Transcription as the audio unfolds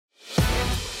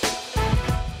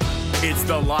It's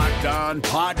the Locked On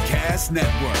Podcast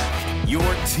Network, your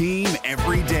team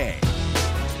every day.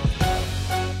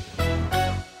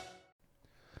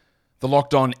 The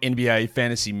Locked On NBA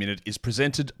Fantasy Minute is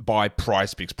presented by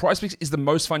PrizePicks. PrizePicks is the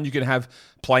most fun you can have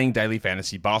playing daily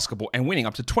fantasy basketball and winning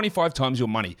up to 25 times your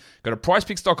money. Go to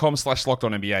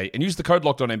prizepicks.com/LockedOnNBA and use the code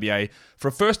LockedOnNBA for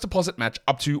a first deposit match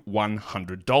up to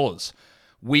 $100.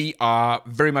 We are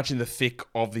very much in the thick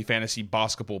of the fantasy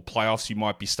basketball playoffs. You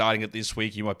might be starting it this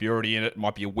week. You might be already in it. It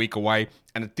might be a week away.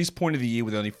 And at this point of the year,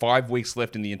 with only 5 weeks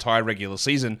left in the entire regular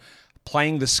season,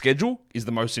 playing the schedule is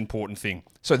the most important thing.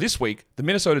 So this week, the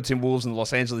Minnesota Timberwolves and the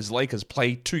Los Angeles Lakers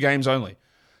play 2 games only.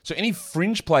 So any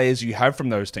fringe players you have from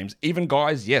those teams, even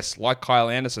guys, yes, like Kyle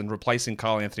Anderson replacing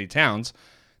Karl Anthony Towns,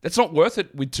 that's not worth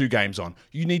it with 2 games on.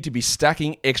 You need to be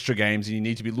stacking extra games, and you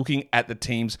need to be looking at the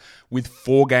teams with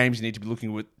 4 games. You need to be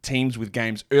looking at teams with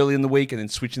games early in the week and then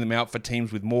switching them out for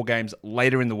teams with more games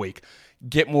later in the week.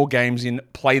 Get more games in,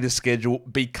 play the schedule,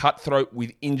 be cutthroat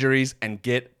with injuries, and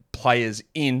get players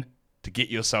in to get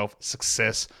yourself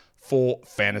success for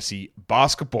fantasy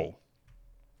basketball.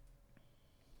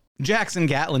 Jackson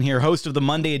Gatlin here, host of the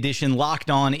Monday edition Locked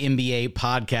On NBA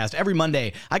podcast. Every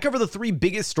Monday, I cover the 3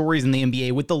 biggest stories in the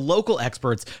NBA with the local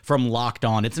experts from Locked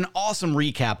On. It's an awesome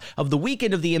recap of the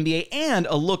weekend of the NBA and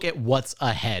a look at what's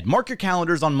ahead. Mark your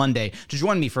calendars on Monday to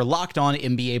join me for Locked On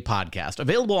NBA podcast,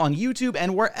 available on YouTube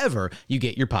and wherever you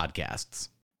get your podcasts.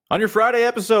 On your Friday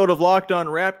episode of Locked On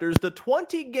Raptors, the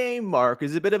 20-game mark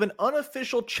is a bit of an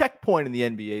unofficial checkpoint in the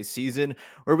NBA season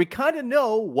where we kind of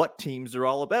know what teams are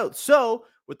all about. So,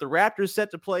 with the Raptors set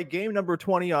to play game number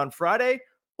 20 on Friday,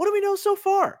 what do we know so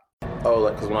far?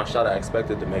 Because when I shot, I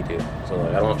expected to make it. So,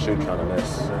 I don't shoot trying to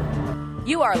miss.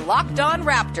 You are Locked On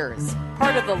Raptors,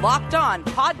 part of the Locked On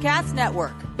Podcast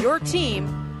Network, your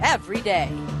team every day.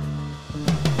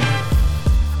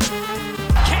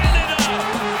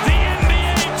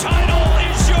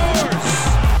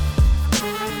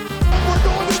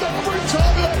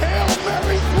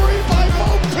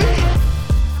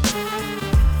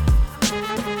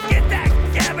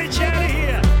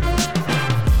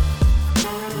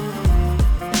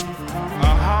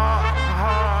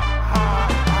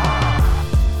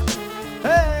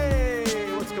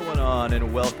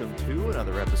 And welcome to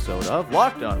another episode of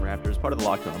Locked On Raptors, part of the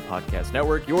Locked On Podcast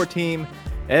Network, your team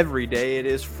every day. It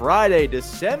is Friday,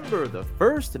 December the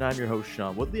 1st, and I'm your host,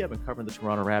 Sean Woodley. I've been covering the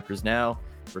Toronto Raptors now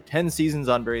for 10 seasons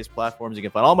on various platforms. You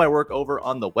can find all my work over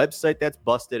on the website that's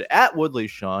busted at Woodley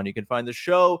Sean. You can find the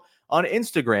show on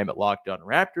Instagram at Locked On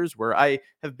Raptors, where I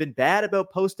have been bad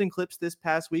about posting clips this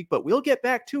past week, but we'll get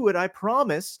back to it, I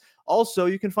promise. Also,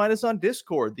 you can find us on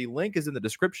Discord. The link is in the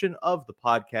description of the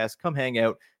podcast. Come hang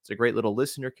out. It's a great little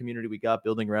listener community we got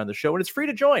building around the show, and it's free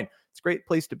to join. It's a great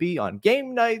place to be on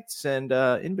game nights and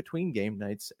in between game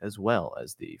nights, as well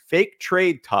as the fake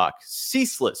trade talk,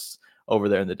 ceaseless over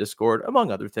there in the Discord,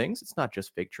 among other things. It's not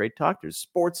just fake trade talk. There's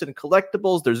sports and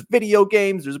collectibles. There's video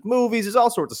games. There's movies. There's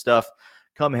all sorts of stuff.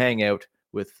 Come hang out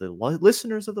with the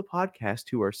listeners of the podcast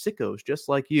who are sickos just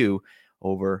like you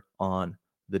over on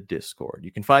the Discord.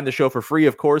 You can find the show for free,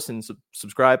 of course, and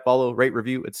subscribe, follow, rate,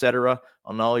 review, etc.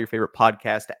 on all your favorite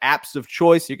podcast apps of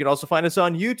choice. You can also find us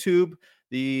on YouTube.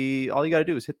 All you got to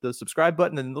do is hit the subscribe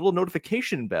button and the little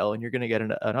notification bell, and you're going to get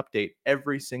an update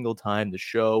every single time the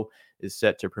show is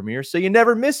set to premiere, so you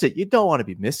never miss it. You don't want to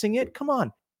be missing it. Come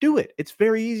on. Do it. It's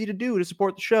very easy to do to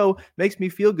support the show. Makes me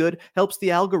feel good. Helps the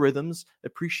algorithms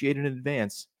appreciate in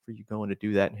advance for you going to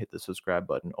do that and hit the subscribe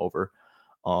button over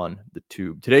on the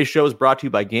tube. Today's show is brought to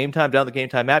you by Game Time. Download the Game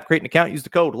Time app, create an account, use the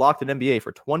code LOCKEDONNBA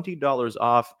for $20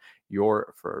 off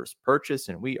your first purchase.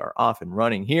 And we are off and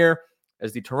running here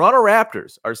as the Toronto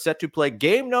Raptors are set to play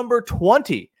game number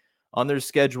 20 on their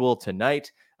schedule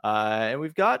tonight. And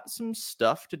we've got some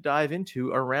stuff to dive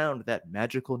into around that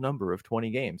magical number of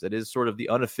 20 games. That is sort of the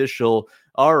unofficial,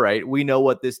 all right, we know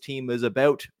what this team is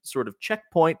about sort of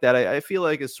checkpoint that I feel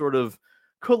like is sort of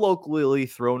colloquially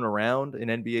thrown around in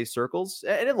NBA circles.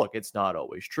 And look, it's not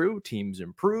always true. Teams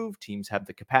improve. Teams have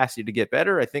the capacity to get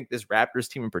better. I think this Raptors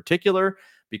team in particular,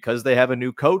 because they have a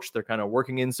new coach, they're kind of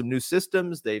working in some new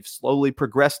systems. They've slowly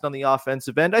progressed on the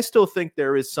offensive end. I still think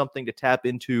there is something to tap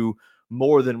into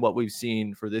more than what we've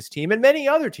seen for this team and many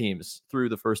other teams through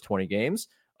the first 20 games.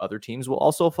 Other teams will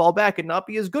also fall back and not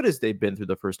be as good as they've been through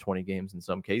the first 20 games in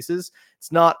some cases.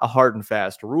 It's not a hard and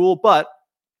fast rule, but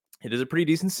it is a pretty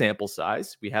decent sample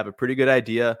size. We have a pretty good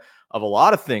idea of a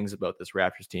lot of things about this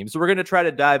Raptors team. So we're going to try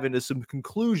to dive into some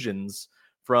conclusions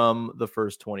from the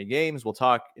first 20 games. We'll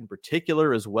talk in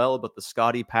particular as well about the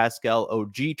Scottie, Pascal,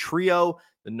 OG trio,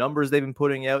 the numbers they've been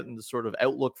putting out, and the sort of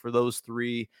outlook for those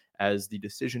three as the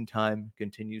decision time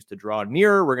continues to draw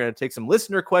nearer. We're going to take some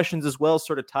listener questions as well,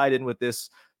 sort of tied in with this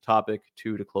topic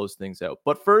too, to close things out.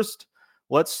 But first,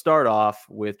 let's start off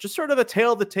with just sort of a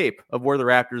tail of the tape of where the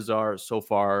Raptors are so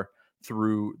far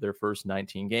through their first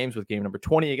 19 games, with game number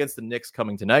 20 against the Knicks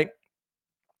coming tonight.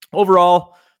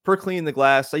 Overall, per Clean the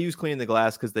Glass, I use Clean the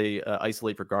Glass because they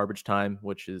isolate for garbage time,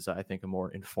 which is, I think, a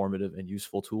more informative and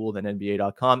useful tool than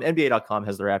NBA.com. NBA.com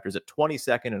has the Raptors at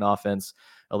 22nd in offense,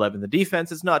 11th in the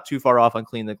defense. It's not too far off on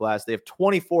Clean the Glass. They have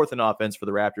 24th in offense for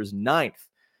the Raptors, 9th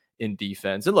in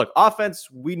defense. And look, offense,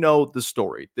 we know the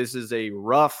story. This is a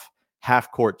rough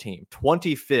half-court team,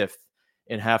 25th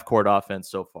in half-court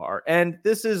offense so far. And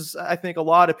this is, I think, a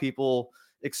lot of people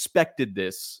expected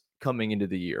this coming into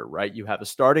the year, right? You have a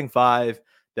starting five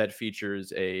that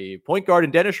features a point guard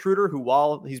in Dennis Schroeder, who,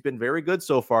 while he's been very good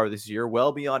so far this year,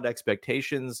 well beyond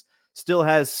expectations, still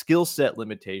has skill set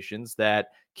limitations that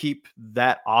keep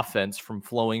that offense from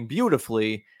flowing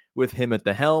beautifully with him at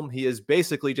the helm. He has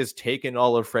basically just taken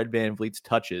all of Fred VanVleet's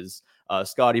touches.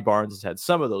 Scottie Barnes has had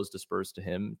some of those dispersed to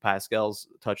him. Pascal's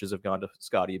touches have gone to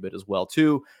Scottie a bit as well,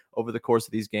 too, over the course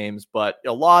of these games. But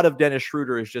a lot of Dennis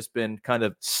Schroeder has just been kind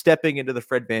of stepping into the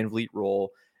Fred VanVleet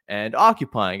role and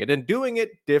occupying it and doing it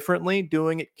differently,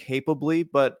 doing it capably,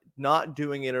 but not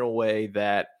doing it in a way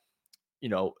that, you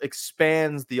know,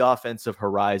 expands the offensive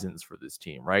horizons for this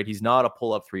team, right? He's not a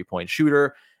pull-up three-point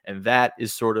shooter, and that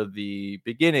is sort of the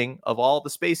beginning of all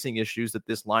the spacing issues that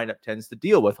this lineup tends to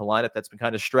deal with. A lineup that's been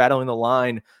kind of straddling the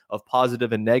line of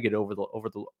positive and negative over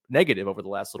the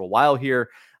last little while here.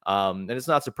 And it's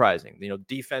not surprising. You know,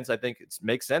 defense, I think it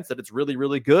makes sense that it's really,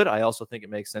 really good. I also think it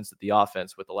makes sense that the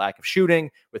offense, with the lack of shooting,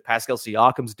 with Pascal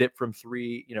Siakam's dip from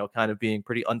three, you know, kind of being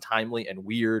pretty untimely and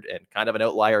weird and kind of an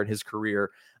outlier in his career,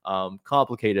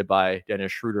 complicated by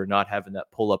Dennis Schroeder not having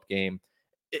that pull-up game.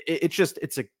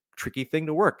 It's a tricky thing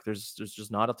to work. There's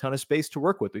just not a ton of space to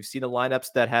work with. We've seen the lineups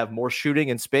that have more shooting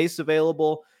and space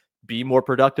available be more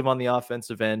productive on the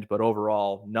offensive end, but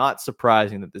overall, not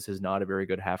surprising that this is not a very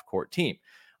good half-court team.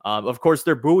 Of course,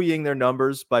 they're buoying their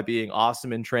numbers by being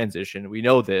awesome in transition. We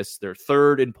know this. They're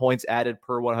third in points added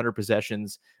per 100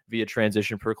 possessions via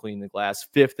transition per Clean the Glass,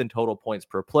 fifth in total points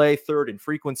per play, third in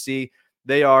frequency.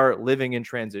 They are living in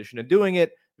transition and doing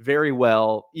it very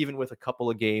well, even with a couple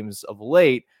of games of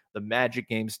late. The Magic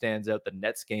game stands out. The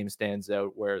Nets game stands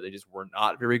out, where they just were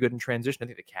not very good in transition. I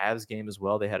think the Cavs game as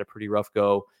well, they had a pretty rough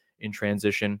go in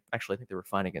transition. Actually, I think they were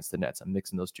fine against the Nets. I'm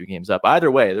mixing those two games up. Either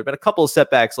way, there have been a couple of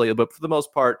setbacks lately, but for the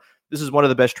most part, this is one of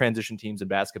the best transition teams in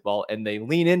basketball, and they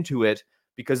lean into it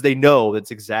because they know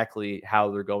that's exactly how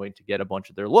they're going to get a bunch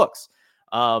of their looks.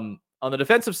 On the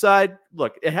defensive side,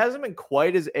 look, it hasn't been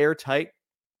quite as airtight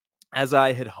as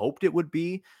I had hoped it would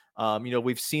be.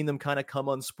 We've seen them kind of come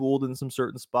unspooled in some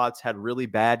certain spots, had really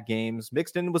bad games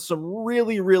mixed in with some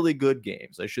really, really good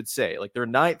games, I should say. Like, they're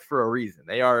ninth for a reason.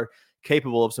 They are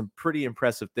capable of some pretty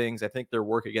impressive things. I think their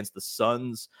work against the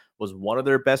Suns was one of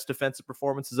their best defensive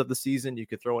performances of the season. You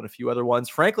could throw in a few other ones.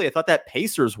 Frankly, I thought that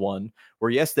Pacers one, where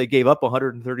yes, they gave up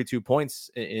 132 points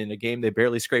in a game they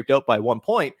barely scraped out by 1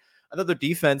 point. I thought their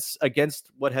defense against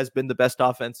what has been the best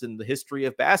offense in the history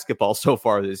of basketball so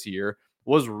far this year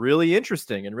was really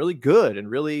interesting and really good and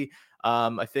really,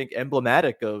 I think,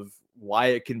 emblematic of why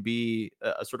it can be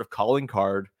a sort of calling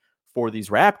card for these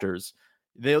Raptors.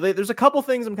 There's a couple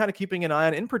things I'm kind of keeping an eye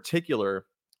on. In particular,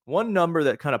 one number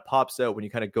that kind of pops out when you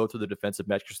kind of go through the defensive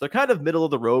metrics. They're kind of middle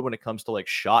of the road when it comes to like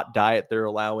shot diet they're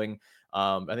allowing.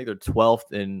 I think they're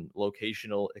 12th in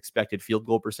locational expected field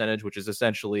goal percentage, which is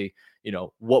essentially,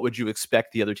 what would you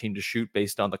expect the other team to shoot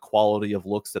based on the quality of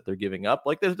looks that they're giving up?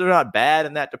 Like, they're not bad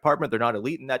in that department. They're not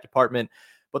elite in that department.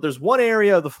 But there's one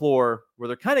area of the floor where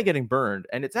they're kind of getting burned,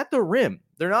 and it's at the rim.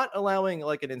 They're not allowing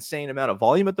like an insane amount of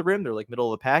volume at the rim. They're like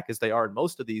middle of the pack, as they are in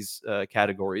most of these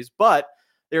categories, but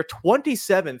they're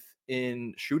 27th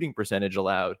in shooting percentage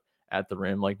allowed at the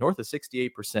rim, like north of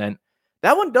 68%.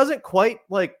 That one doesn't quite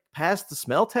like pass the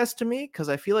smell test to me, because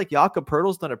I feel like Jakob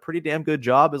Poeltl's done a pretty damn good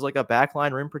job as like a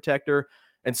backline rim protector,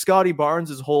 and Scottie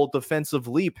Barnes' whole defensive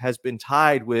leap has been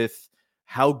tied with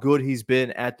how good he's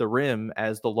been at the rim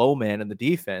as the low man in the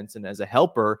defense and as a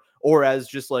helper, or as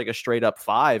just like a straight up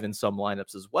five in some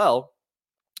lineups as well.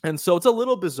 And so it's a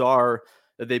little bizarre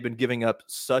that they've been giving up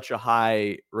such a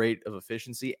high rate of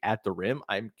efficiency at the rim.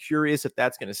 I'm curious if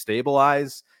that's going to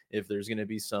stabilize, if there's going to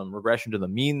be some regression to the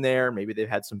mean there. Maybe they've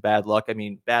had some bad luck. I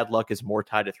mean, bad luck is more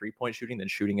tied to three-point shooting than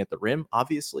shooting at the rim,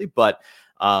 obviously. But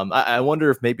I wonder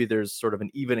if maybe there's sort of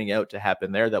an evening out to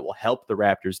happen there that will help the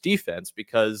Raptors defense,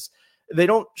 because they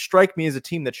don't strike me as a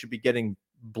team that should be getting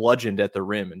bludgeoned at the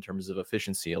rim in terms of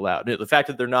efficiency allowed. The fact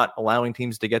that they're not allowing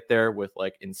teams to get there with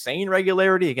like insane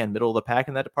regularity, again, middle of the pack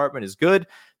in that department is good.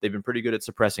 They've been pretty good at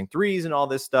suppressing threes and all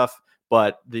this stuff,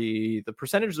 but the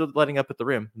percentage of letting up at the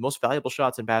rim, the most valuable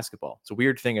shots in basketball. It's a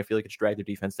weird thing. I feel like it's dragged their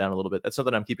defense down a little bit. That's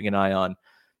something I'm keeping an eye on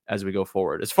as we go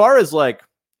forward. As far as like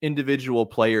individual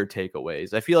player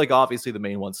takeaways, I feel like obviously the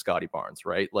main one's Scotty Barnes,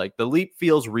 right? Like the leap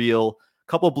feels real,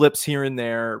 couple blips here and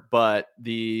there, but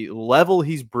the level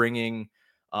he's bringing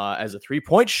as a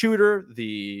three-point shooter,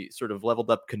 the sort of leveled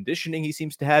up conditioning he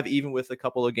seems to have, even with a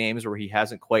couple of games where he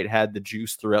hasn't quite had the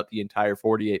juice throughout the entire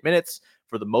 48 minutes.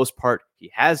 For the most part, he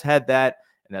has had that,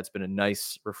 and that's been a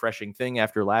nice, refreshing thing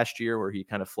after last year where he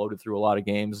kind of floated through a lot of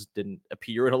games, didn't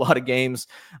appear in a lot of games,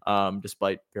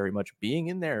 despite very much being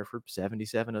in there for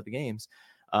 77 of the games.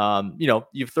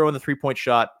 You've thrown the three-point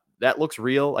shot. That looks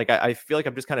real. Like I feel like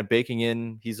I'm just kind of baking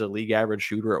in he's a league average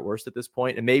shooter at worst at this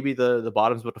point, and maybe the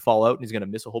bottom's about to fall out and he's going to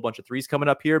miss a whole bunch of threes coming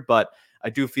up here. But I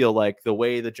do feel like the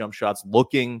way the jump shot's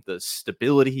looking, the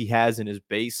stability he has in his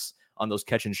base on those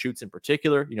catch and shoots in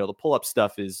particular, the pull up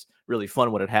stuff is really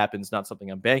fun when it happens, not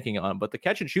something I'm banking on, but the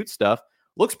catch and shoot stuff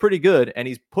looks pretty good, and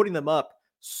he's putting them up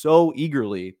so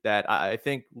eagerly that I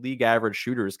think league average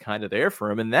shooter is kind of there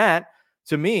for him, and that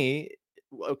to me,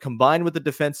 combined with the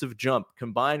defensive jump,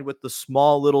 combined with the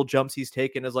small little jumps he's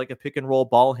taken as like a pick and roll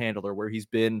ball handler where he's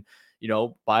been,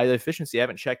 by the efficiency, I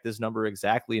haven't checked this number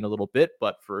exactly in a little bit,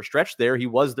 but for a stretch there, he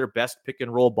was their best pick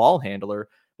and roll ball handler.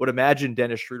 Would imagine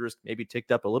Dennis Schroeder's maybe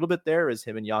ticked up a little bit there as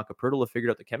him and Jakob Poeltl have figured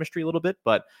out the chemistry a little bit.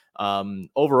 But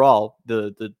overall,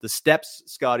 the steps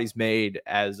Scotty's made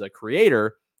as a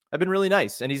creator have been really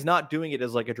nice. And he's not doing it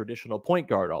as like a traditional point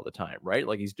guard all the time, right?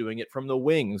 Like he's doing it from the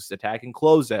wings, attacking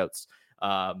closeouts.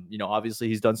 Obviously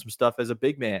he's done some stuff as a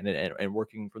big man and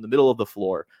working from the middle of the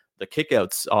floor. The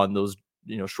kickouts on those,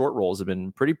 short rolls have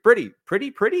been pretty,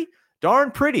 darn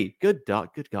pretty. Good God,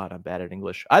 I'm bad at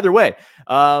English. Either way,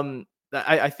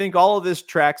 I think all of this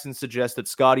tracks and suggests that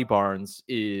Scotty Barnes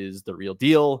is the real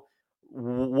deal.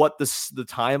 What the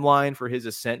timeline for his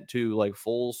ascent to like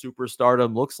full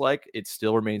superstardom looks like, it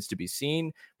still remains to be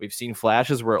seen. We've seen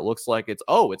flashes where it looks like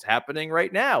it's happening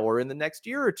right now or in the next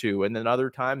year or two. And then other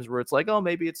times where it's like,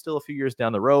 maybe it's still a few years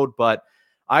down the road. But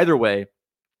either way,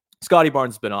 Scotty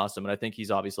Barnes has been awesome. And I think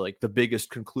he's obviously like the biggest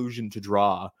conclusion to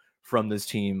draw from this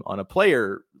team on a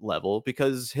player level,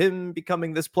 because him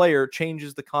becoming this player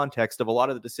changes the context of a lot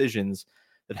of the decisions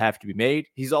that have to be made.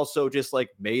 He's also just like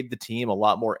made the team a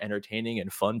lot more entertaining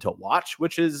and fun to watch,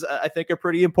 which is, I think, a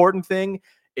pretty important thing.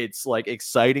 It's like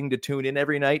exciting to tune in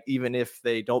every night, even if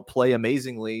they don't play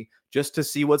amazingly, just to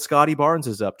see what Scotty Barnes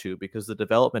is up to, because the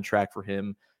development track for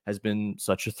him has been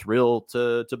such a thrill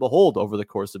to behold over the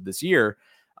course of this year.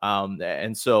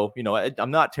 And so,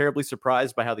 I'm not terribly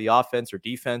surprised by how the offense or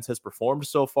defense has performed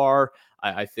so far.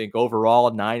 I think overall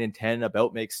 9-10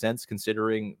 about makes sense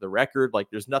considering the record. Like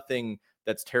there's nothing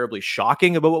that's terribly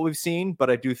shocking about what we've seen, but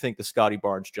I do think the Scotty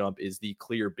Barnes jump is the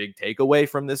clear big takeaway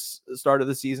from this start of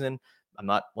the season. I'm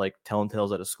not like telling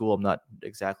tales out of school. I'm not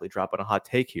exactly dropping a hot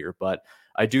take here, but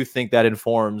I do think that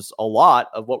informs a lot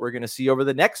of what we're going to see over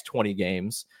the next 20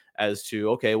 games as to,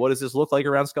 okay, what does this look like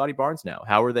around Scotty Barnes now?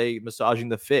 How are they massaging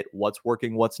the fit? What's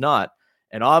working? What's not?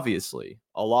 And obviously,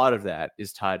 a lot of that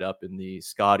is tied up in the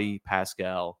Scotty,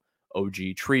 Pascal, OG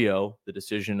trio, the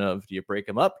decision of, do you break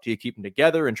them up? Do you keep them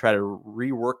together and try to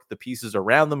rework the pieces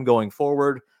around them going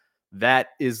forward? That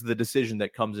is the decision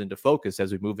that comes into focus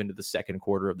as we move into the second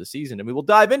quarter of the season. And we will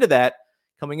dive into that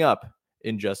coming up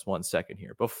in just 1 second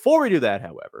here. Before we do that,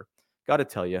 however, got to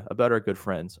tell you about our good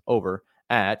friends over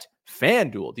at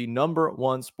FanDuel, the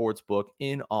 #1 sports book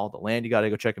in all the land. You got to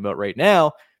go check them out right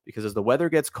now, because as the weather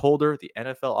gets colder, the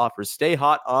NFL offers stay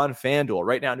hot on FanDuel.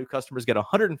 Right now, new customers get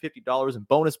 $150 in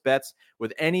bonus bets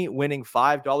with any winning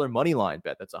 $5 money line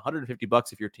bet. That's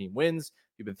 $150 if your team wins.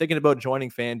 If you've been thinking about joining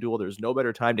FanDuel, there's no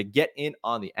better time to get in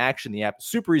on the action. The app is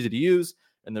super easy to use,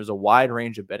 and there's a wide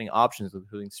range of betting options,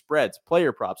 including spreads,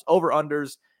 player props,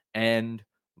 over-unders, and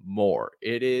more.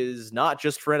 It is not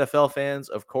just for NFL fans,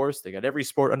 of course. They got every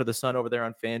sport under the sun over there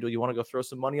on FanDuel. You want to go throw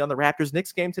some money on the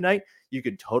Raptors-Knicks game tonight? You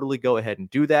could totally go ahead and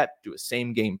do that. Do a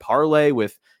same-game parlay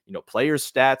with,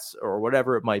 players' stats or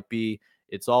whatever it might be.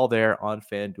 It's all there on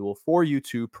FanDuel for you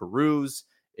to peruse.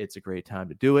 It's a great time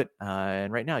to do it.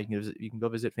 And right now, you can go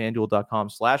visit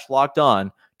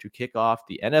FanDuel.com/lockedon to kick off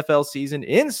the NFL season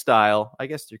in style. I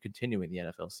guess they're continuing the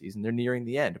NFL season. They're nearing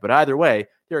the end. But either way,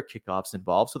 there are kickoffs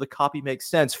involved, so the copy makes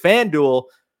sense. FanDuel,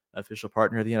 official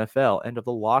partner of the NFL and of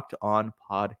the Locked On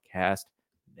Podcast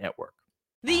Network.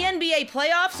 The NBA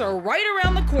playoffs are right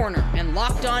around the corner, and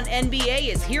Locked On NBA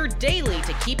is here daily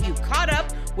to keep you caught up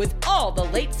with all the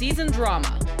late season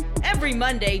drama. Every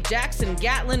Monday, Jackson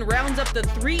Gatlin rounds up the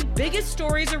 3 biggest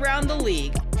stories around the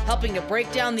league, helping to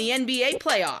break down the NBA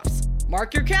playoffs.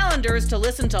 Mark your calendars to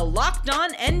listen to Locked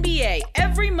On NBA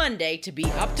every Monday to be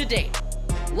up to date.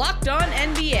 Locked On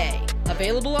NBA,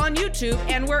 available on YouTube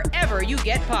and wherever you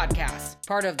get podcasts.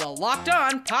 Part of the Locked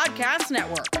On Podcast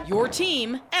Network, your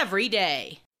team every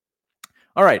day.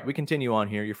 All right, we continue on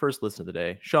here. Your first listen of the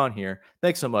day. Sean here.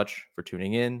 Thanks so much for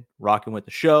tuning in, rocking with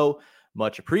the show.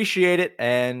 Much appreciate it.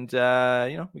 And,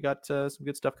 we got some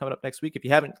good stuff coming up next week. If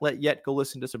you haven't yet, go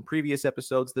listen to some previous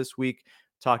episodes this week.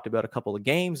 Talked about a couple of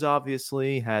games,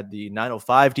 obviously. Had the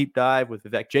 905 deep dive with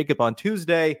Vivek Jacob on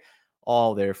Tuesday.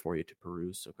 All there for you to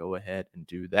peruse. So go ahead and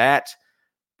do that.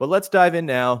 But let's dive in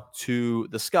now to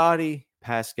the Scotty,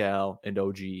 Pascal, and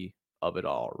OG of it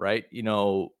all, right?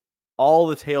 All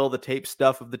the tail of the tape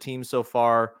stuff of the team so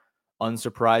far,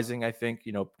 unsurprising, I think,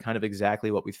 kind of exactly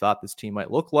what we thought this team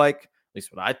might look like, at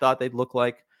least what I thought they'd look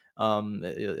like,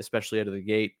 especially out of the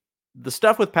gate. The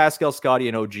stuff with Pascal, Scotty,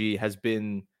 and OG has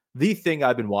been the thing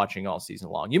I've been watching all season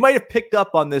long. You might have picked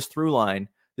up on this through line,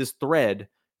 this thread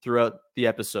throughout the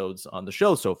episodes on the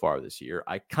show so far this year.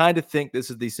 I kind of think this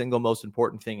is the single most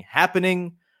important thing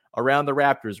happening around the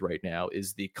Raptors right now,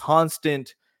 is the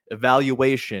constant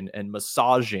evaluation and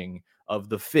massaging of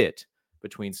the fit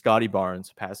between Scotty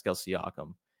Barnes, Pascal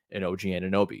Siakam, and OG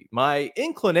Anunoby. My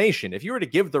inclination, if you were to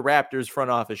give the Raptors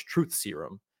front office truth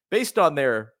serum, based on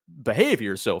their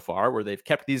behavior so far, where they've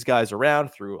kept these guys around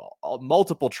through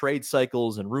multiple trade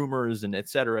cycles and rumors and et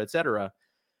cetera,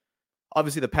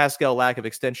 obviously the Pascal lack of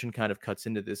extension kind of cuts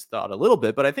into this thought a little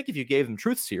bit, but I think if you gave them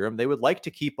truth serum, they would like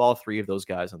to keep all 3 of those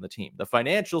guys on the team. The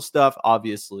financial stuff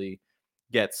obviously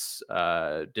gets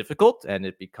difficult, and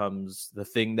it becomes the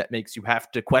thing that makes you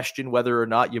have to question whether or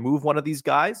not you move one of these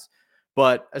guys.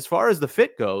 But as far as the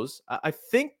fit goes, I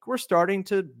think we're starting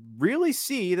to really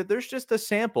see that there's just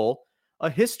a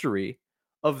history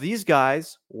of these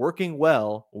guys working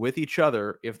well with each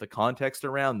other if the context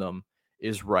around them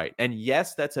is right. And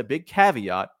yes, that's a big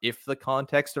caveat if the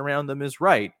context around them is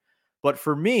right. But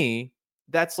for me,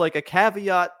 that's like a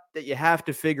caveat that you have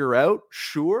to figure out.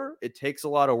 Sure, it takes a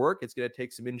lot of work. It's going to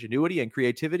take some ingenuity and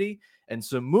creativity and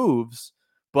some moves.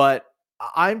 But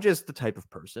I'm just the type of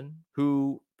person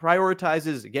who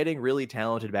prioritizes getting really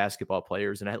talented basketball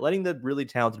players and letting the really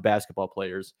talented basketball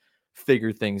players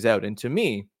figure things out. And to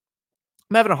me,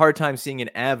 I'm having a hard time seeing an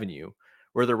avenue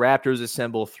where the Raptors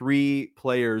assemble 3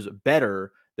 players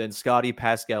better than Scotty,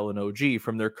 Pascal, and OG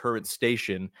from their current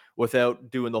station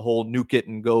without doing the whole nuke it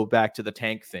and go back to the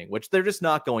tank thing, which they're just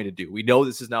not going to do. We know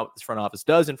this is not what this front office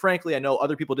does. And frankly, I know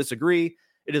other people disagree.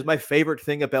 It is my favorite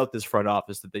thing about this front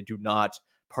office that they do not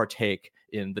partake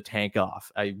in the tank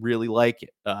off. I really like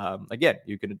it. Again,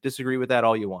 you can disagree with that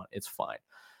all you want. It's fine.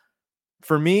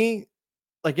 For me,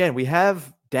 again, we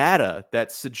have data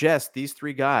that suggests these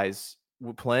 3 guys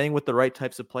playing with the right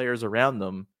types of players around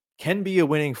them can be a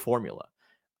winning formula.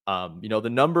 The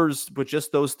numbers with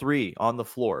just those 3 on the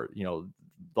floor,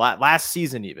 last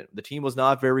season, even the team was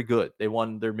not very good. They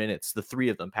won their minutes. The 3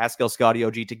 of them, Pascal, Scotty,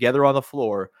 OG, together on the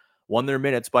floor, won their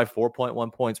minutes by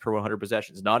 4.1 points per 100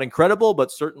 possessions. Not incredible,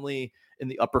 but certainly in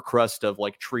the upper crust of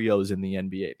like trios in the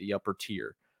NBA, the upper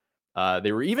tier.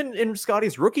 They were even in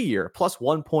Scotty's rookie year, plus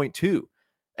 1.2.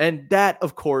 And that,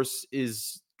 of course,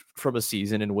 is from a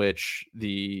season in which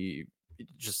this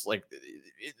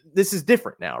is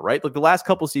different now, right? Like the last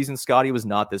couple seasons, Scotty was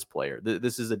not this player.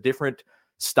 This is a different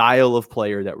style of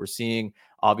player that we're seeing.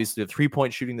 Obviously, the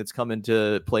 3-point shooting that's come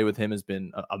into play with him has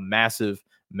been a massive,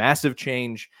 massive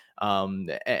change. And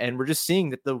we're just seeing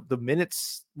that the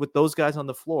minutes with those guys on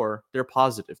the floor, they're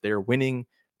positive. They're winning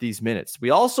these minutes. We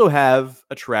also have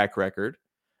a track record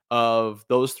of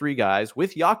those 3 guys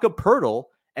with Jakob Poeltl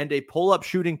and a pull-up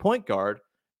shooting point guard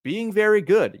being very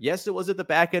good. Yes, it was at the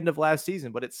back end of last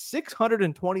season, but it's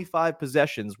 625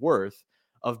 possessions worth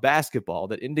of basketball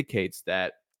that indicates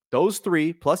that those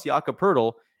 3 plus Jakob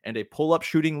Poeltl and a pull-up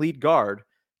shooting lead guard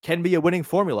can be a winning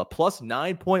formula. Plus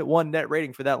 9.1 net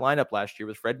rating for that lineup last year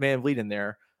with Fred VanVleet in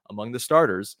there among the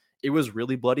starters. It was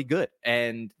really bloody good.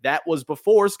 And that was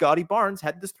before Scotty Barnes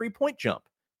had this 3-point jump.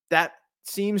 That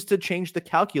seems to change the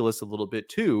calculus a little bit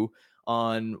too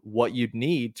on what you'd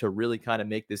need to really kind of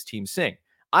make this team sing.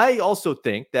 I also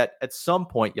think that at some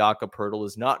point, Jakob Poeltl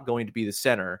is not going to be the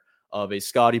center of a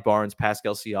Scotty Barnes,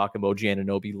 Pascal Siakam, OG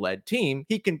Anunoby led team.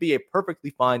 He can be a perfectly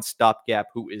fine stopgap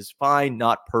who is fine,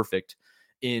 not perfect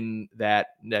in this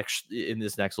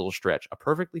next little stretch. A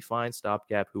perfectly fine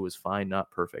stopgap who is fine,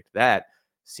 not perfect. That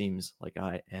seems like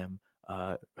I am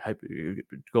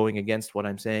going against what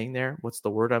I'm saying there. What's the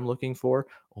word I'm looking for?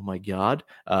 Oh my God.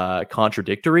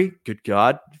 Contradictory. Good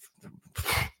God.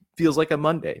 Feels like a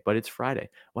Monday, but it's Friday.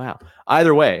 Wow.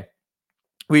 Either way,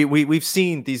 we've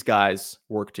seen these guys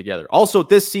work together. Also,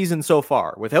 this season so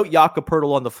far, without Jakob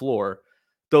Poeltl on the floor,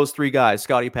 those three guys,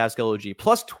 Scotty, Pascal, OG,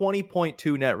 plus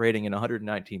 20.2 net rating in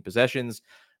 119 possessions.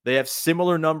 They have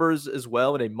similar numbers as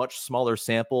well in a much smaller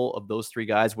sample of those three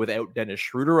guys without Dennis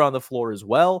Schroeder on the floor as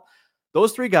well.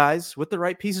 Those three guys, with the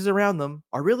right pieces around them,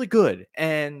 are really good.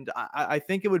 And I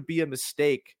think it would be a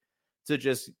mistake to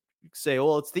just say,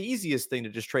 well, it's the easiest thing to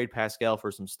just trade Pascal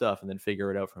for some stuff and then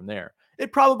figure it out from there.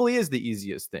 It probably is the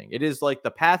easiest thing. It is like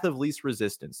the path of least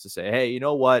resistance to say, hey, you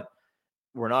know what?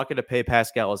 We're not going to pay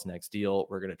Pascal his next deal.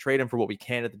 We're going to trade him for what we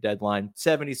can at the deadline,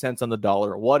 70 cents on the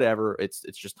dollar, whatever. It's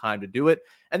just time to do it.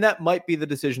 And that might be the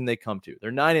decision they come to. They're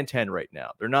 9-10 right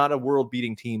now. They're not a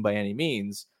world-beating team by any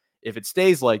means. If it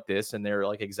stays like this and they're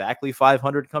like exactly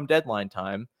 500 come deadline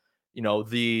time,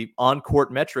 the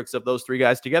on-court metrics of those three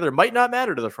guys together might not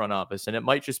matter to the front office. And it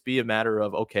might just be a matter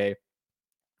of, okay,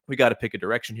 we got to pick a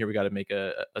direction here. We got to make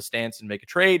a stance and make a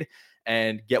trade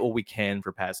and get what we can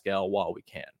for Pascal while we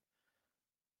can.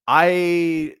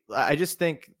 I just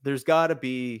think there's got to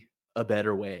be a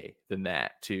better way than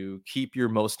that to keep your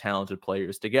most talented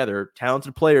players together.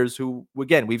 Talented players who,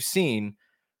 again, we've seen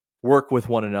work with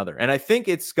one another. And I think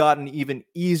it's gotten even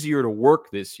easier to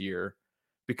work this year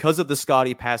because of the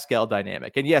Scotty Pascal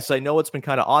dynamic. And yes, I know it's been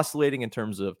kind of oscillating in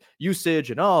terms of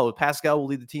usage and, Pascal will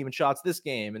lead the team in shots this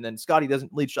game. And then Scotty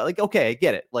doesn't lead shots. Like, okay, I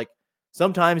get it. Like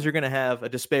sometimes you're going to have a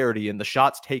disparity in the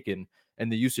shots taken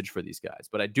and the usage for these guys.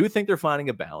 But I do think they're finding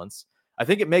a balance. I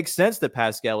think it makes sense that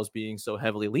Pascal is being so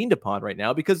heavily leaned upon right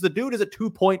now because the dude is a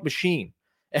 2-point machine.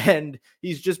 And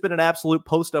he's just been an absolute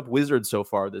post-up wizard so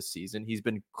far this season. He's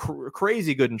been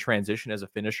crazy good in transition as a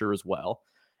finisher as well.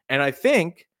 And I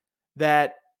think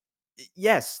that,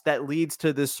 yes, that leads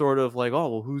to this sort of like, oh,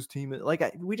 well, whose team?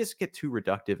 We just get too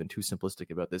reductive and too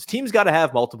simplistic about this. Teams got to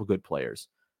have multiple good players.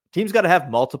 Teams got to have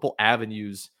multiple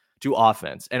avenues to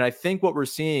offense. And I think what we're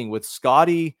seeing with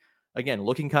Scotty, again,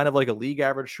 looking kind of like a league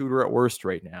average shooter at worst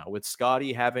right now, with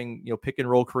Scotty having, pick and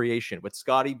roll creation, with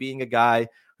Scotty being a guy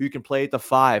who you can play at the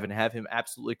 5 and have him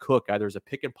absolutely cook either as a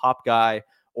pick and pop guy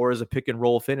or as a pick and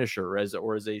roll finisher or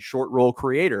as a short roll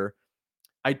creator.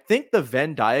 I think the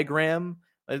Venn diagram,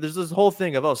 there's this whole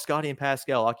thing of, Scotty and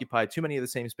Pascal occupy too many of the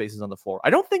same spaces on the floor.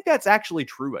 I don't think that's actually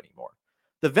true anymore.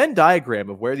 The Venn diagram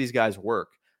of where these guys work,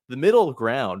 the middle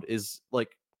ground is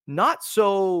like not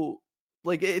so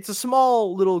like it's a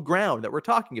small little ground that we're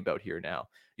talking about here now.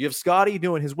 You have Scotty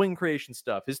doing his wing creation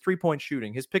stuff, his 3-point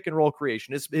shooting, his pick and roll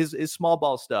creation, his small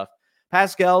ball stuff.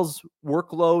 Pascal's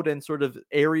workload and sort of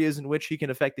areas in which he can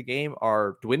affect the game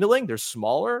are dwindling. They're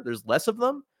smaller. There's less of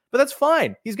them, but that's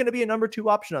fine. He's going to be a number 2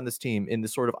 option on this team in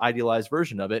this sort of idealized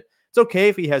version of it. It's okay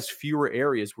if he has fewer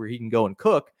areas where he can go and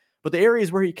cook, but the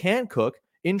areas where he can cook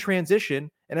in transition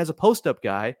and as a post-up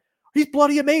guy, he's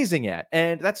bloody amazing at.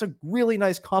 And that's a really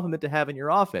nice compliment to have in your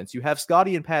offense. You have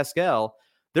Scotty and Pascal.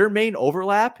 Their main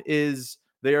overlap is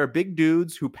they are big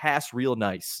dudes who pass real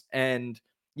nice. And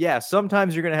yeah,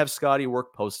 sometimes you're going to have Scotty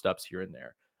work post-ups here and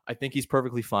there. I think he's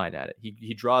perfectly fine at it.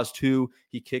 He draws 2,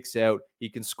 he kicks out, he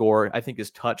can score. I think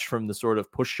his touch from the sort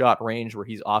of push shot range where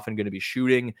he's often going to be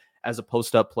shooting as a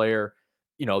post-up player,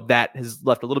 that has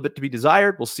left a little bit to be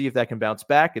desired. We'll see if that can bounce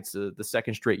back. It's the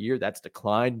second straight year that's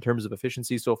declined in terms of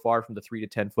efficiency so far from the 3 to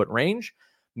 10 foot range.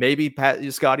 Maybe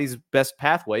Scotty's best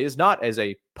pathway is not as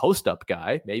a post-up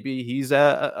guy. Maybe he's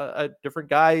a different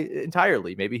guy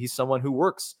entirely. Maybe he's someone who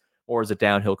works more as a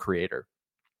downhill creator.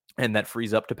 And that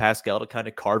frees up to Pascal to kind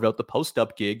of carve out the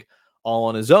post-up gig all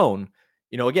on his own.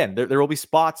 Again, there will be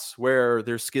spots where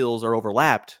their skills are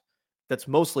overlapped. That's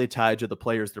mostly tied to the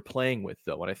players they're playing with,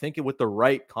 though. And I think with the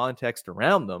right context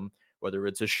around them, whether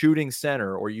it's a shooting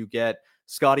center or you get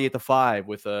Scotty at the 5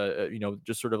 with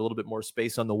just sort of a little bit more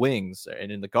space on the wings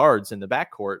and in the guards in the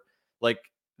backcourt, like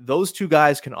those two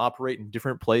guys can operate in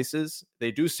different places.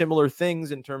 They do similar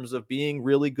things in terms of being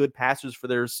really good passers for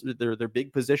their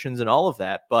big positions and all of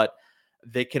that, but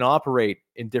they can operate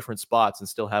in different spots and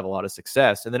still have a lot of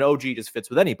success. And then OG just fits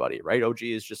with anybody, right? OG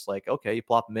is just like, okay, you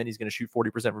plop him in, he's going to shoot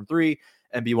 40% from 3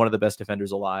 and be one of the best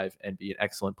defenders alive and be an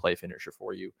excellent play finisher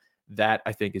for you. That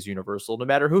I think is universal no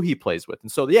matter who he plays with.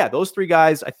 And so, yeah, those 3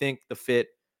 guys, I think the fit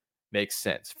makes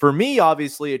sense. For me,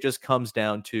 obviously, it just comes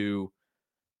down to,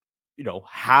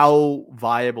 how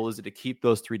viable is it to keep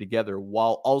those 3 together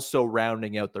while also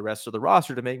rounding out the rest of the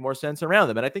roster to make more sense around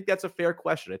them? And I think that's a fair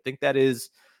question. I think that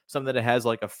is something that has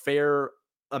like a fair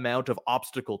amount of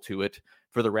obstacle to it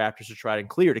for the Raptors to try and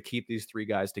clear to keep these 3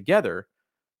 guys together.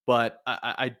 But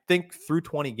I think through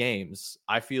 20 games,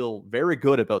 I feel very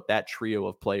good about that trio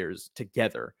of players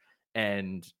together.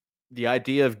 And the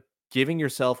idea of giving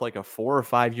yourself like a 4 or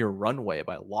 5 year runway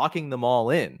by locking them all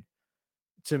in,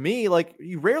 to me, like,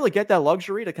 you rarely get that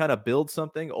luxury to kind of build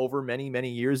something over many,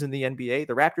 many years in the NBA.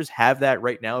 The Raptors have that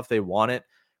right now if they want it,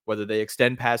 whether they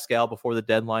extend Pascal before the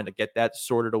deadline to get that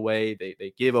sorted away.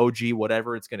 They give OG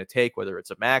whatever it's going to take, whether it's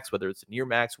a max, whether it's a near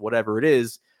max, whatever it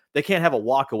is. They can't have a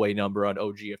walkaway number on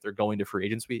OG if they're going to free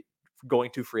agency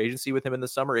with him in the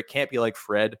summer. It can't be like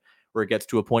Fred, where it gets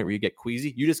to a point where you get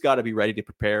queasy. You just got to be ready to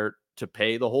prepare to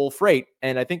pay the whole freight.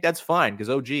 And I think that's fine because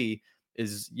OG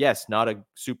is, yes, not a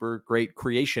super great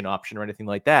creation option or anything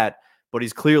like that, but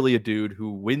he's clearly a dude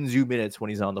who wins you minutes when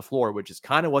he's on the floor, which is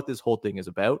kind of what this whole thing is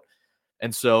about.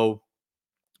 And so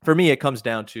for me, it comes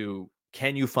down to,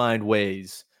 can you find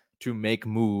ways to make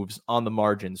moves on the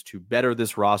margins to better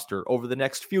this roster over the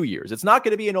next few years? It's not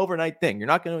going to be an overnight thing. You're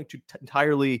not going to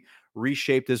entirely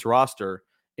reshape this roster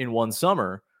in one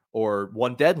summer or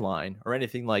one deadline or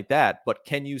anything like that. But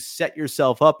can you set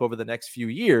yourself up over the next few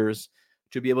years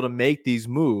to be able to make these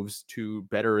moves to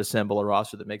better assemble a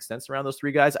roster that makes sense around those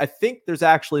three guys? I think there's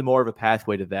actually more of a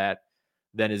pathway to that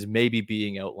than is maybe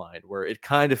being outlined, where it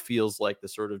kind of feels like the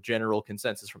sort of general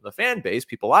consensus from the fan base,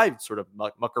 people I sort of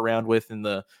muck around with in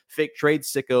the fake trade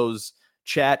sickos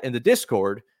chat and the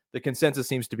Discord. The consensus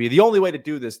seems to be the only way to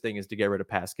do this thing is to get rid of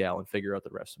Pascal and figure out the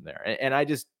rest from there. And I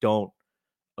just don't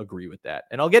agree with that.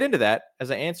 And I'll get into that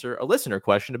as I answer a listener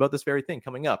question about this very thing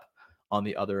coming up on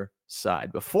the other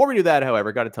side. Before we do that,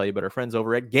 however, got to tell you about our friends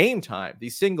over at Game Time, the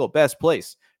single best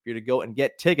place for you to go and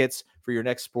get tickets for your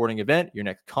next sporting event, your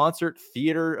next concert,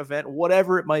 theater event,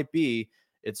 whatever it might be.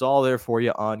 It's all there for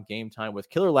you on Game Time with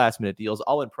killer last minute deals,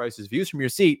 all in prices, views from your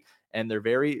seat, and their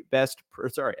best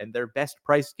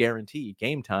price guarantee.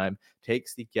 Game Time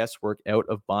takes the guesswork out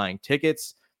of buying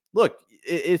tickets. Look,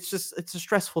 it's a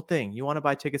stressful thing. You want to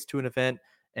buy tickets to an event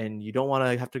and you don't want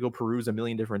to have to go peruse a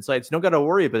million different sites. You don't got to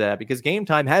worry about that because Game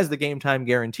Time has the Game Time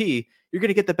guarantee. You're going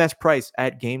to get the best price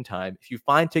at Game Time. If you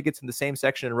find tickets in the same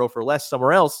section in a row for less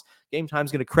somewhere else, Game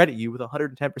Time's going to credit you with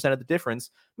 110% of the difference.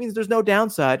 It means there's no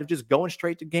downside of just going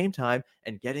straight to Game Time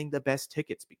and getting the best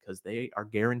tickets because they are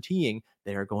guaranteeing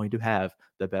they are going to have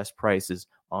the best prices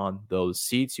on those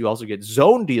seats. You also get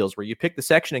zone deals where you pick the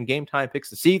section and Game Time picks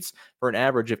the seats for an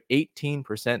average of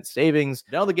 18% savings.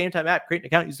 Download the Game Time app, create an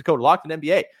account, use the code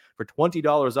LOCKEDONNBA for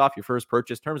 $20 off your first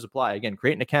purchase. Terms apply. Again,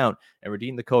 create an account and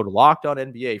redeem the code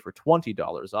LOCKEDONNBA for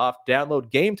 $20 off. Download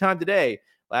Game Time today.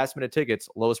 Last minute tickets,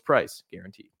 lowest price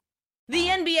guaranteed. The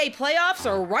NBA playoffs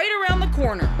are right around the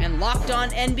corner, and Locked On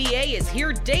NBA is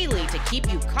here daily to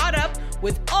keep you caught up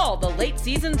with all the late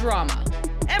season drama.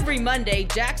 Every Monday,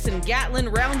 Jackson Gatlin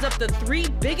rounds up the 3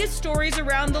 biggest stories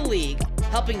around the league,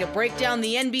 helping to break down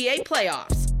the NBA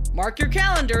playoffs. Mark your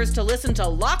calendars to listen to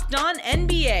Locked On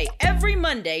NBA every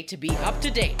Monday to be up to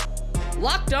date.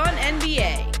 Locked On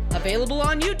NBA, available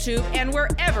on YouTube and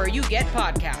wherever you get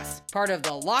podcasts. Part of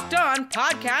the Locked On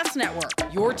Podcast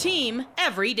Network, your team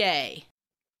every day.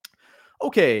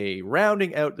 Okay,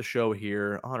 rounding out the show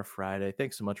here on a Friday.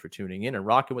 Thanks so much for tuning in and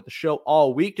rocking with the show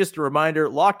all week. Just a reminder,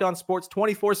 Locked On Sports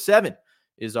 24/7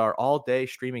 is our all-day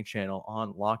streaming channel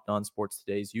on Locked On Sports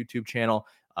Today's YouTube channel.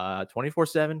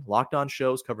 24/7 Locked On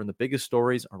shows covering the biggest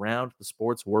stories around the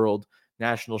sports world,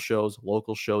 national shows,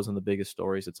 local shows, and the biggest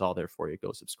stories. It's all there for you.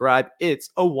 Go subscribe.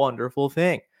 It's a wonderful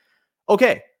thing.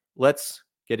 Okay, let's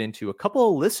get into a couple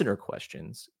of listener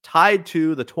questions tied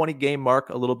to the 20-game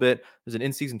mark a little bit. There's an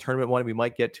in-season tournament one we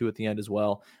might get to at the end as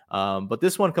well. But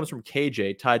this one comes from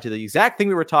KJ, tied to the exact thing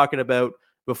we were talking about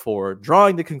before,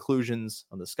 drawing the conclusions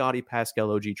on the Scottie Pascal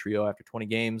OG trio after 20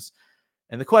 games.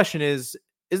 And the question is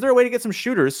there a way to get some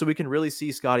shooters so we can really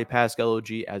see Scottie Pascal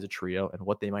OG as a trio and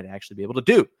what they might actually be able to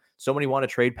do? So many want to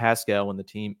trade Pascal when the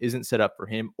team isn't set up for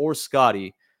him or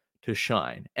Scottie to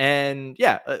shine. And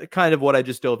yeah, kind of what I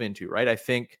just dove into, right? I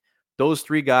think those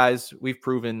 3 guys we've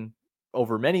proven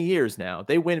over many years now,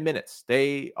 they win minutes.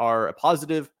 They are a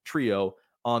positive trio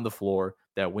on the floor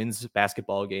that wins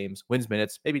basketball games, wins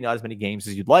minutes, maybe not as many games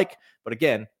as you'd like. But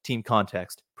again, team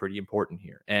context, pretty important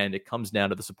here. And it comes down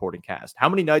to the supporting cast. How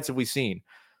many nights have we seen,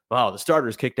 wow, the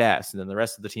starters kicked ass and then the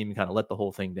rest of the team kind of let the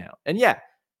whole thing down? And yeah,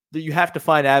 you have to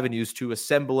find avenues to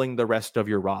assembling the rest of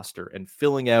your roster and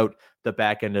filling out the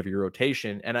back end of your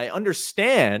rotation. And I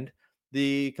understand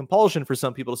the compulsion for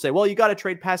some people to say, well, you got to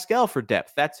trade Pascal for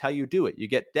depth. That's how you do it. You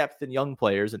get depth in young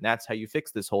players, and that's how you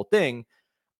fix this whole thing.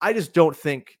 I just don't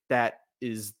think that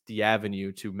is the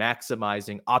avenue to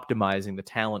optimizing the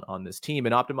talent on this team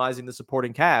and optimizing the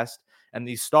supporting cast and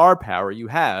the star power you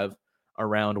have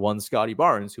around one Scottie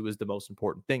Barnes, who is the most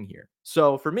important thing here.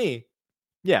 So for me,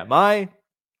 Yeah, my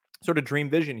sort of dream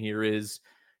vision here is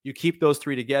you keep those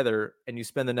three together and you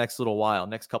spend the next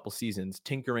couple seasons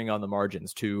tinkering on the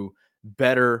margins to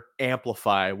better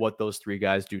amplify what those three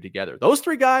guys do together. Those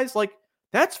three guys, like,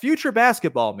 that's future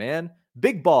basketball, man.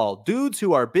 Big ball dudes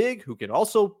who are big, who can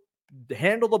also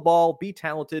handle the ball, be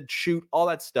talented, shoot, all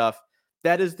that stuff.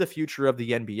 That is the future of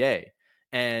the NBA.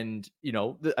 And,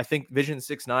 I think Vision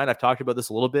 6-9, I've talked about this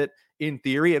a little bit. In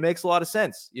theory, it makes a lot of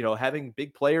sense. Having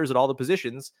big players at all the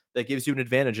positions, that gives you an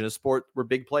advantage in a sport where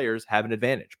big players have an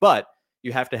advantage. But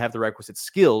you have to have the requisite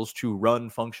skills to run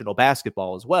functional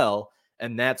basketball as well.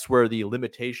 And that's where the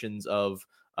limitations of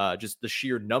just the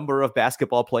sheer number of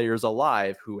basketball players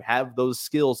alive who have those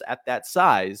skills at that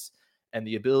size and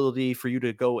the ability for you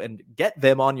to go and get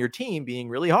them on your team being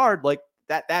really hard, like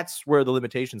that's where the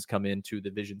limitations come into the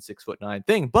Vision 6'9"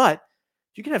 thing. But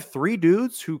you can have three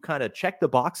dudes who kind of check the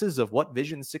boxes of what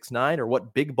Vision 6'9" or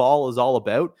what big ball is all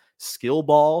about, skill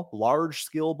ball, large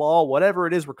skill ball, whatever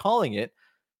it is we're calling it.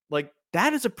 Like,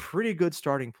 that is a pretty good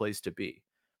starting place to be.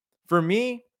 For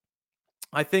me,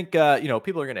 I think,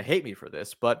 people are going to hate me for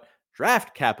this, but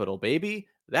draft capital, baby.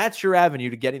 That's your avenue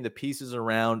to getting the pieces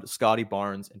around Scotty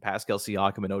Barnes and Pascal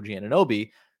Siakam and OG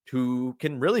Anunoby, who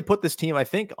can really put this team, I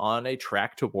think, on a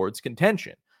track towards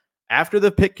contention. After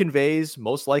the pick conveys,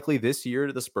 most likely this year,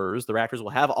 to the Spurs, the Raptors will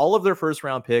have all of their first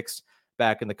round picks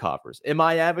back in the coffers. Am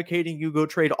I advocating you go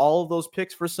trade all of those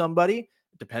picks for somebody?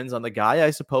 It depends on the guy,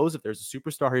 I suppose. If there's a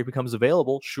superstar who becomes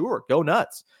available, sure, go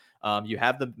nuts. You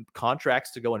have the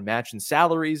contracts to go and match in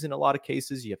salaries in a lot of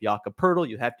cases. You have Jakob Poeltl,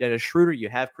 you have Dennis Schroeder, you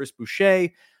have Chris Boucher.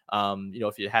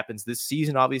 If it happens this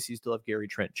season, obviously you still have Gary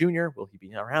Trent Jr. Will he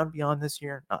be around beyond this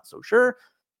year? Not so sure.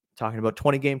 Talking about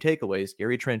 20 game takeaways,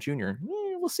 Gary Trent Jr.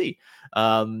 We'll see.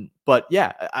 But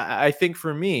yeah, I think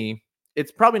for me,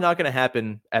 it's probably not going to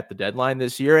happen at the deadline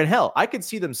this year. And hell, I could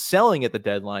see them selling at the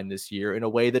deadline this year in a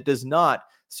way that does not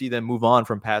see them move on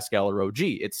from Pascal or OG.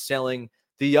 It's selling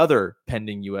the other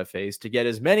pending UFAs to get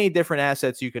as many different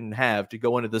assets you can have to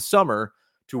go into the summer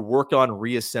to work on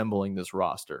reassembling this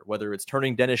roster, whether it's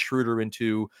turning Dennis Schroeder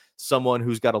into someone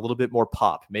who's got a little bit more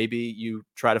pop. Maybe you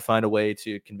try to find a way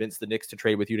to convince the Knicks to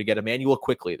trade with you to get Emmanuel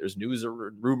Quickley. There's news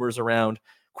or rumors around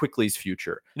Quickley's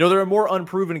future. There are more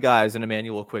unproven guys than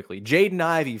Emmanuel Quickley. Jaden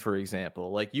Ivey, for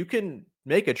example. Like, you can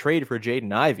make a trade for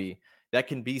Jaden Ivey that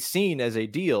can be seen as a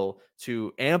deal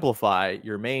to amplify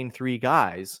your main three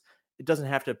guys. It doesn't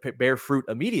have to bear fruit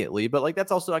immediately, but like,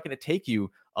 that's also not going to take you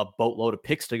a boatload of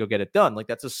picks to go get it done. Like,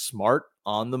 that's a smart,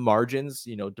 on the margins,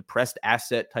 depressed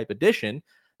asset type addition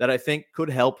that I think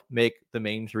could help make the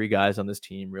main three guys on this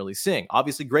team really sing.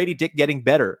 Obviously, Grady Dick getting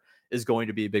better is going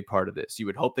to be a big part of this. You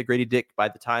would hope that Grady Dick, by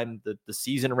the time the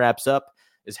season wraps up,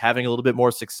 is having a little bit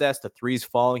more success. The three's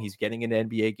falling. He's getting into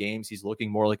NBA games. He's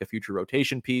looking more like a future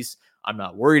rotation piece. I'm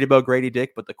not worried about Grady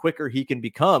Dick, but the quicker he can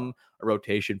become a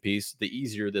rotation piece, the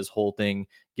easier this whole thing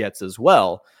gets as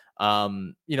well.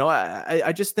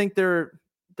 I just think there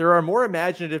are more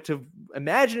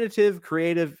imaginative,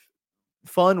 creative,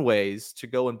 fun ways to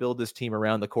go and build this team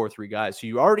around the core three guys who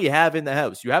you already have in the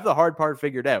house. You have the hard part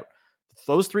figured out.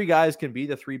 Those three guys can be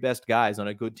the three best guys on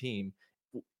a good team,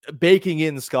 baking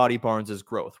in Scotty Barnes'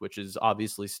 growth, which is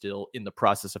obviously still in the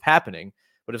process of happening.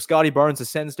 But if Scotty Barnes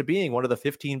ascends to being one of the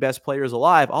 15 best players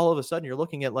alive, all of a sudden you're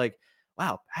looking at like,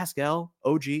 wow, Pascal,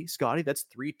 OG, Scotty, that's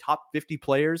three top 50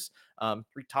 players,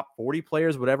 three top 40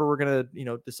 players, whatever we're going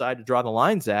to, decide to draw the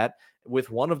lines at, with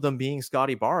one of them being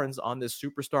Scotty Barnes on this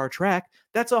superstar track.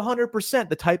 That's 100%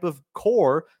 the type of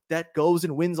core that goes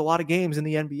and wins a lot of games in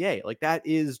the NBA. Like, that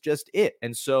is just it.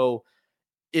 And so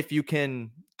if you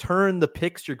can turn the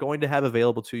picks you're going to have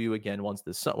available to you again once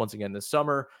again this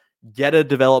summer, get a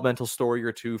developmental story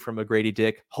or two from a Grady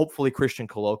Dick. Hopefully Christian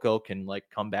Coloco can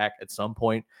come back at some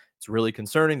point. It's really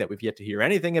concerning that we've yet to hear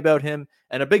anything about him,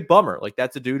 and a big bummer. Like,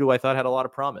 that's a dude who I thought had a lot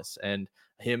of promise, and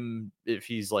him, if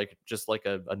he's just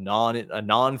a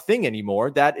non thing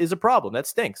anymore, that is a problem. That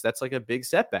stinks. That's like a big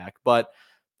setback. But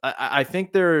I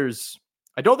think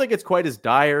I don't think it's quite as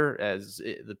dire as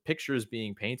the picture is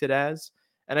being painted as.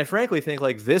 And I frankly think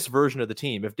this version of the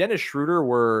team, if Dennis Schroeder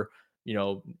were,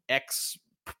 ex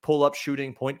pull-up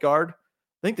shooting point guard,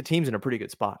 I think the team's in a pretty good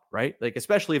spot, right? Like,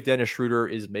 especially if Dennis Schroeder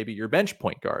is maybe your bench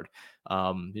point guard,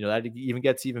 that even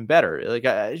gets even better. Like,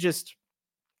 I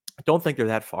don't think they're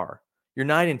that far. You're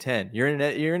 9-10.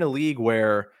 You're in a league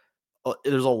where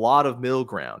there's a lot of middle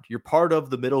ground. You're part of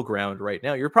the middle ground right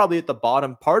now. You're probably at the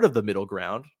bottom part of the middle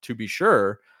ground, to be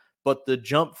sure. But the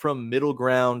jump from middle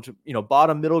ground,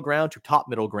 bottom middle ground to top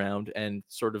middle ground and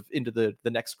sort of into the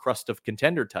next crust of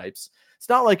contender types, it's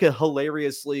not like a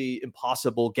hilariously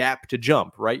impossible gap to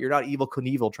jump, right? You're not Evel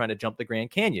Knievel trying to jump the Grand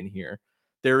Canyon here.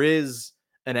 There is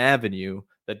an avenue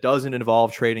that doesn't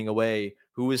involve trading away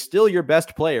who is still your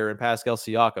best player in Pascal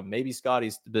Siakam. Maybe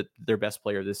Scotty's their best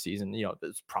player this season.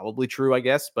 That's probably true, I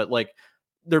guess, but like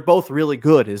they're both really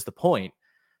good is the point.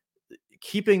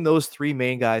 Keeping those three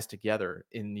main guys together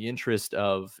in the interest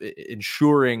of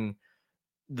ensuring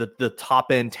the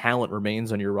top end talent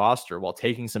remains on your roster while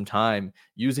taking some time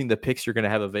using the picks you're going to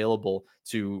have available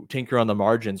to tinker on the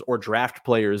margins or draft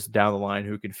players down the line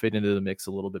who can fit into the mix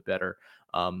a little bit better.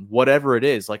 Whatever it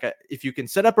is, like if you can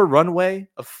set up a runway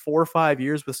of 4 or 5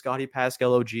 years with Scotty,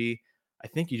 Pascal, OG, I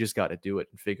think you just got to do it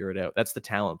and figure it out. That's the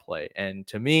talent play. And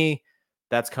to me,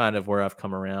 that's kind of where I've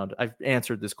come around. I've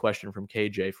answered this question from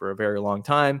KJ for a very long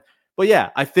time. But yeah,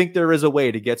 I think there is a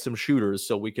way to get some shooters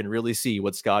so we can really see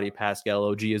what Scotty, Pascal,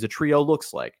 OG as a trio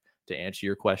looks like, to answer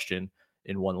your question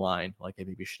in one line, like I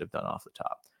maybe we should have done off the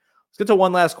top. Let's get to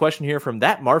one last question here from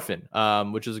that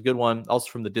Marfin, which is a good one, also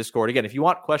from the Discord. Again, if you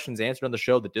want questions answered on the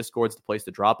show, the Discord's the place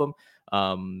to drop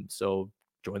them. So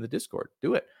join the Discord.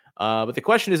 Do it. But the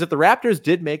question is, if the Raptors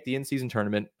did make the in-season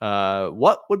tournament,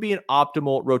 what would be an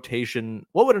optimal rotation?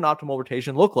 What would an optimal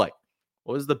rotation look like?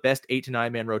 What was the best 8 to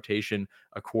 9 man rotation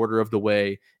a quarter of the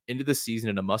way into the season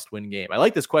in a must-win game? I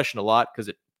like this question a lot because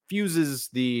it fuses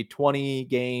the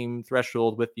 20-game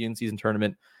threshold with the in-season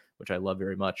tournament, which I love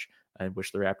very much. I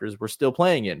wish the Raptors were still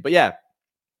playing in. But yeah,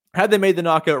 had they made the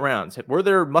knockout rounds, were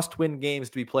there must-win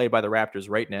games to be played by the Raptors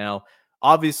right now?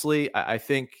 Obviously, I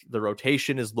think the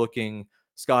rotation is looking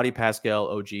Scotty, Pascal,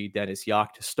 OG, Dennis,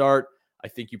 Yak to start. I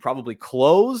think you probably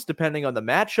close, depending on the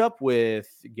matchup, with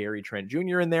Gary Trent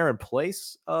Jr. in there in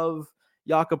place of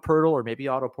Jakob Poeltl or maybe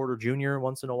Otto Porter Jr.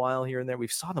 once in a while here and there. We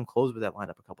saw them close with that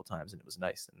lineup a couple times, and it was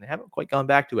nice. And they haven't quite gone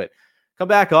back to it. Come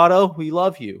back, Otto. We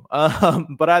love you.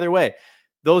 But either way,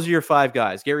 those are your 5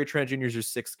 guys. Gary Trent Jr. is your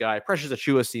 6th guy. Precious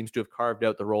Achiuwa seems to have carved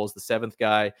out the role as the 7th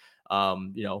guy.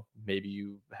 Maybe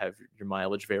you have your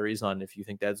mileage varies on if you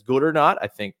think that's good or not. I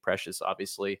think Precious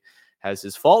obviously has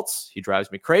his faults. He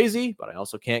drives me crazy, but I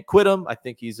also can't quit him. I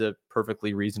think he's a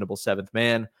perfectly reasonable 7th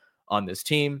man on this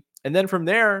team. And then from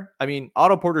there, I mean,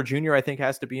 Otto Porter Jr. I think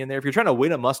has to be in there. If you're trying to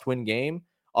win a must-win game,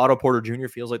 Otto Porter Jr.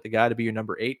 feels like the guy to be your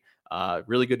number 8.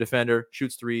 Really good defender,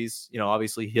 shoots threes.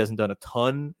 Obviously he hasn't done a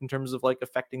ton in terms of like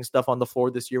affecting stuff on the floor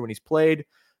this year when he's played.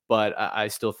 But I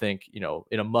still think,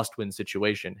 in a must-win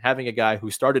situation, having a guy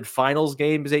who started finals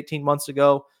games 18 months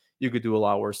ago, you could do a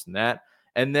lot worse than that.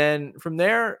 And then from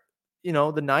there, the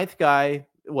 9th guy,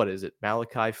 what is it?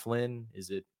 Malachi Flynn? Is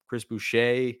it Chris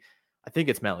Boucher? I think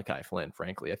it's Malachi Flynn,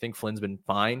 frankly. I think Flynn's been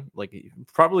fine. Like,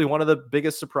 probably one of the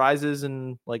biggest surprises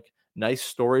and like nice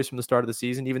stories from the start of the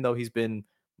season, even though he's been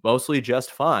mostly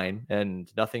just fine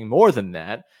and nothing more than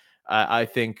that. I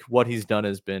think what he's done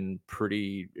has been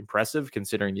pretty impressive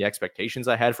considering the expectations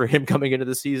I had for him coming into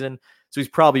the season. So he's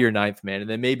probably your 9th man. And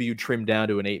then maybe you trim down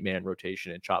to an 8-man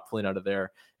rotation and chop Flynn out of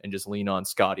there and just lean on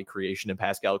Scotty creation and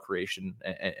Pascal creation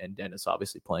and Dennis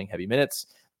obviously playing heavy minutes.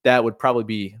 That would probably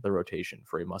be the rotation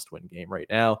for a must-win game right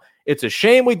now. It's a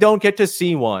shame we don't get to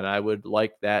see one. I would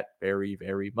like that very,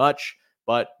 very much,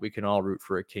 but we can all root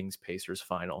for a Kings-Pacers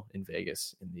final in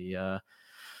Vegas in the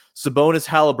Sabonis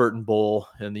Halliburton Bowl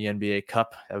in the NBA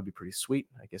Cup. That would be pretty sweet.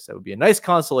 I guess that would be a nice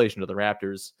consolation to the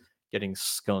Raptors getting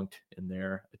skunked in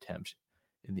their attempt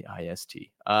in the IST.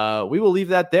 We will leave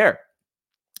that there.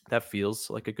 That feels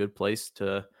like a good place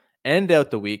to end out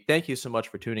the week. Thank you so much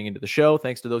for tuning into the show.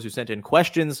 Thanks to those who sent in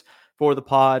questions for the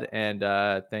pod. And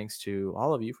thanks to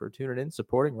all of you for tuning in,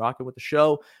 supporting, rocking with the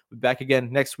show. We'll be back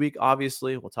again next week.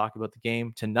 Obviously, we'll talk about the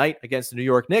game tonight against the New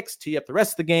York Knicks, tee up the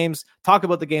rest of the games, talk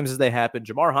about the games as they happen.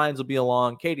 Jamar Hines will be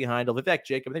along, Katie Heindel, Vivek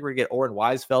Jacob. I think we're going to get Oren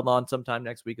Weisfeld on sometime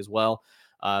next week as well.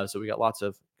 So we got lots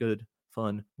of good,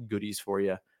 fun goodies for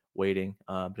you waiting.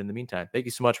 But in the meantime, thank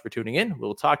you so much for tuning in.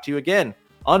 We'll talk to you again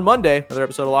on Monday, another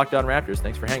episode of Locked On Raptors.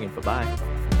 Thanks for hanging. Bye-bye.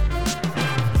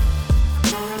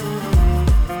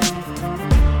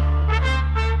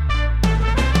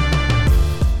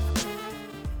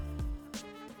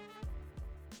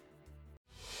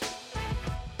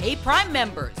 Hey, Prime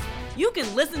members, you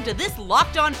can listen to this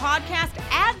Locked On podcast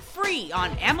ad-free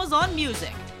on Amazon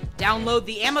Music. Download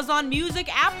the Amazon Music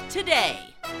app today.